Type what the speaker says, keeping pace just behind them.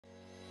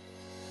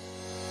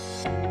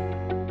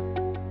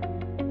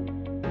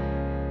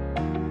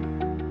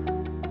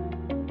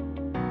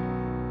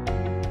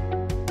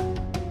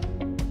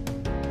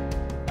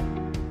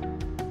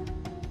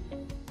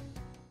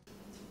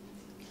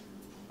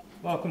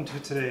Welcome to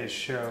today's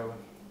show.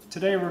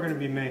 Today we're going to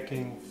be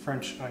making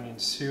French onion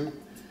soup.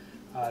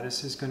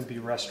 This is going to be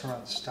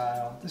restaurant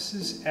style. This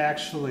is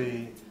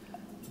actually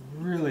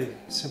really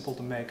simple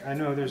to make. I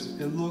know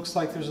it looks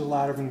like there's a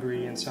lot of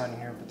ingredients on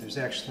here, but there's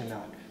actually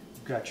not.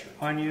 You've got your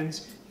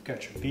onions, you've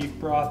got your beef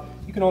broth.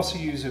 You can also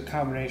use a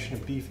combination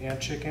of beef and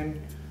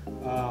chicken.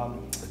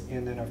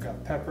 And then I've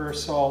got pepper,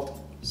 salt,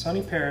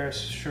 Sunny Paris,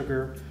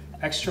 sugar,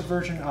 extra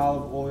virgin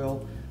olive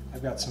oil.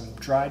 I've got some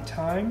dried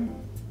thyme,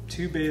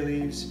 2 bay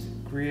leaves,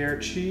 Gruyere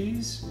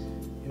cheese,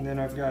 and then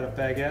I've got a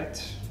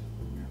baguette,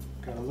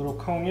 got a little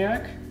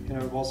cognac, and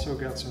I've also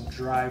got some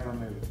dry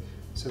vermouth.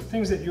 So the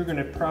things that you're going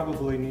to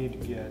probably need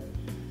to get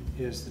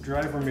is the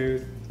dry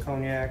vermouth,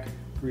 cognac,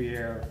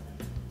 Gruyere,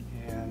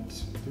 and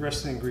the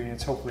rest of the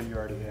ingredients hopefully you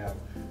already have.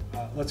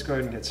 Let's go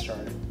ahead and get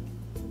started.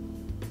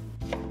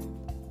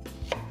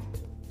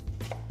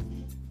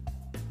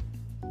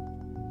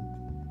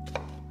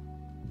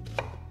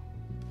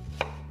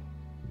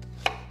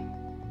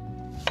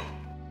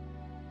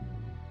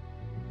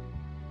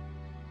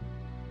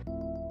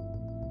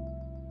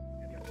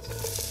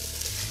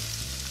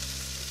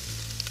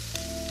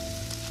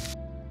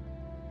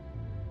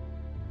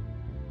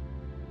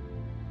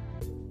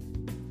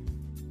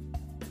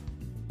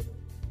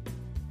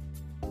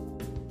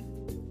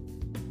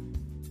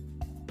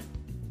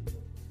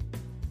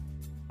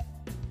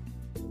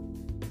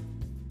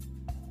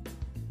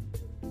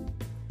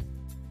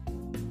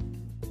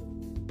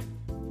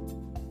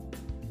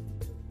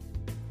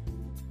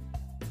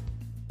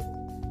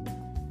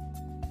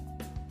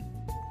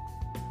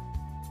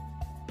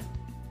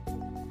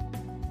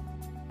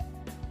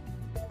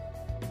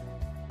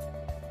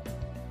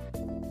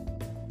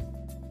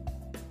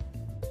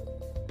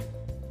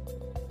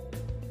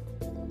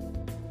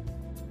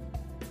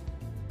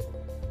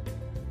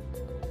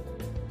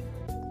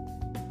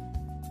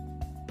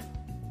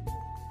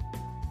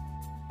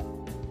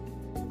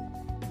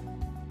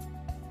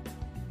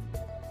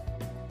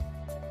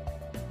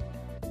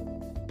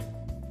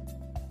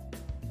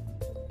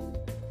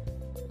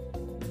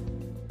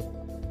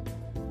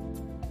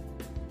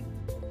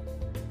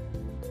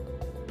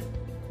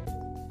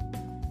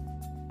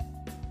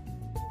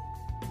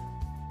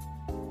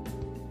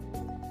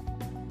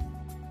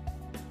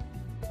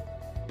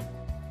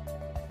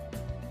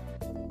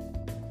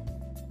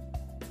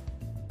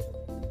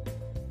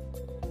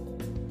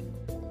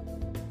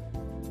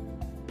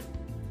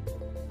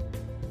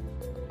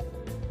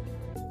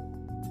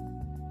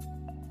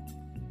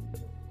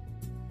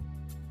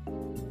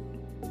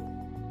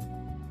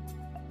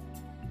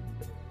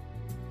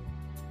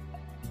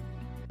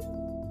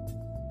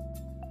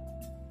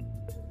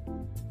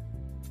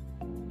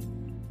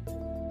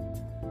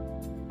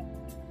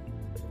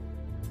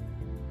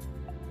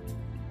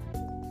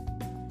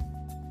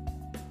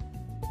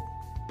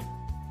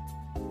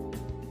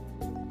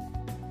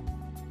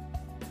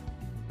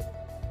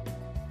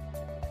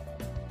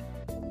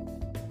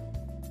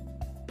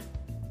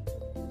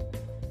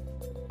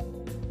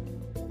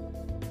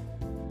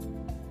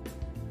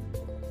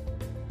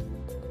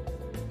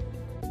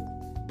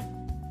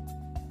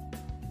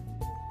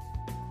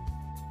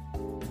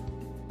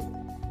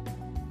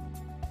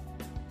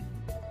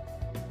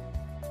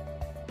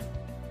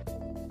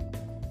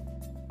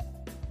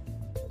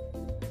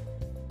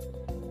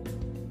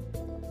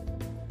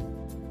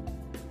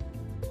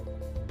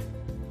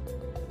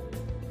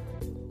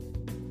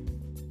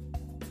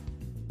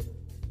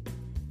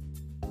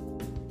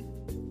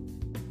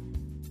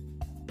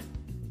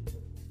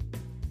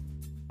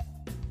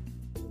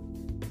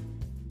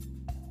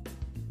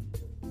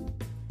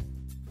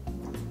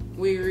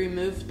 We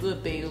removed the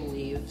bay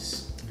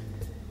leaves.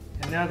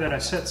 And now that I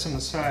set some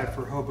aside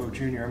for Hobo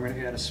Jr., I'm going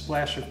to add a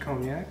splash of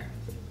cognac.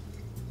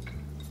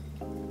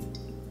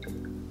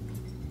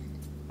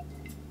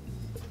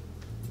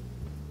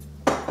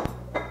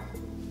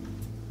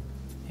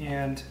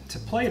 And to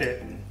plate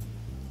it,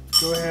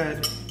 go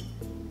ahead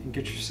and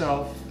get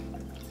yourself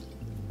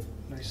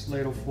a nice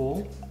ladle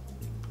full.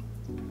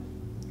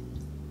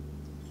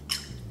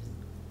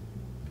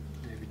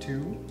 Maybe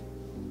 2.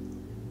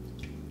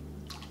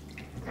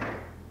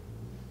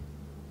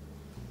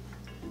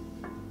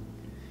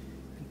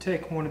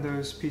 Take one of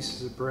those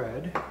pieces of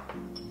bread,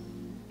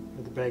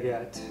 or the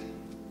baguette.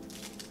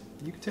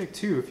 You can take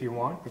 2 if you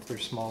want, if they're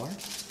smaller.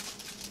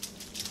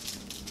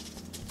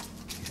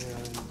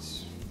 And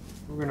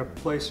we're going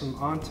to place them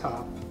on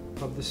top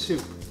of the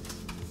soup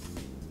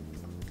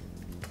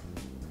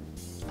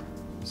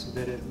so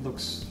that it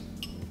looks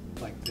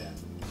like that.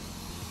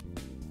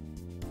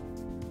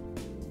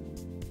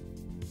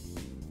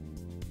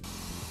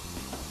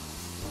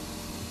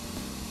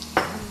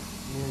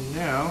 And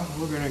now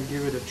we're going to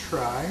give it a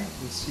try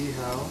and see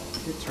how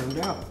it turned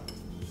out.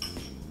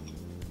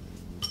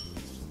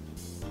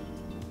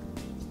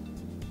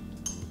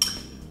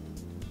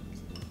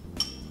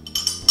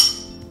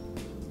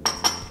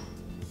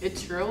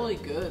 It's really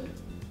good.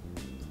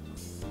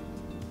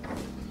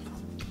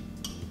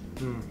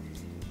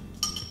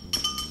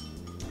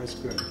 That's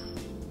good.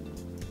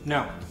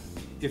 Now,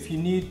 if you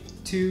need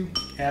to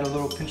add a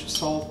little pinch of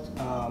salt,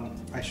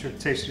 I should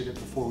have tasted it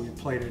before we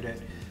plated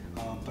it,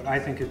 but I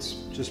think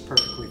it's just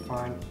perfectly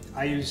fine.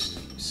 I use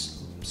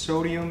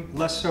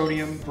less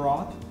sodium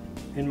broth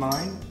in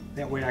mine.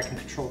 That way I can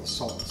control the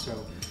salt.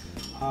 So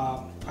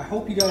I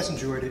hope you guys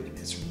enjoyed it.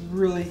 It's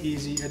really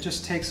easy. It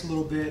just takes a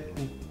little bit,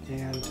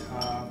 and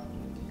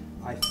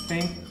I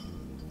think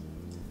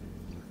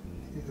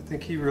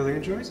he really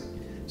enjoys it.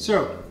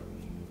 So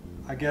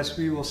I guess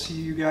we will see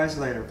you guys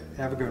later.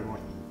 Have a good one.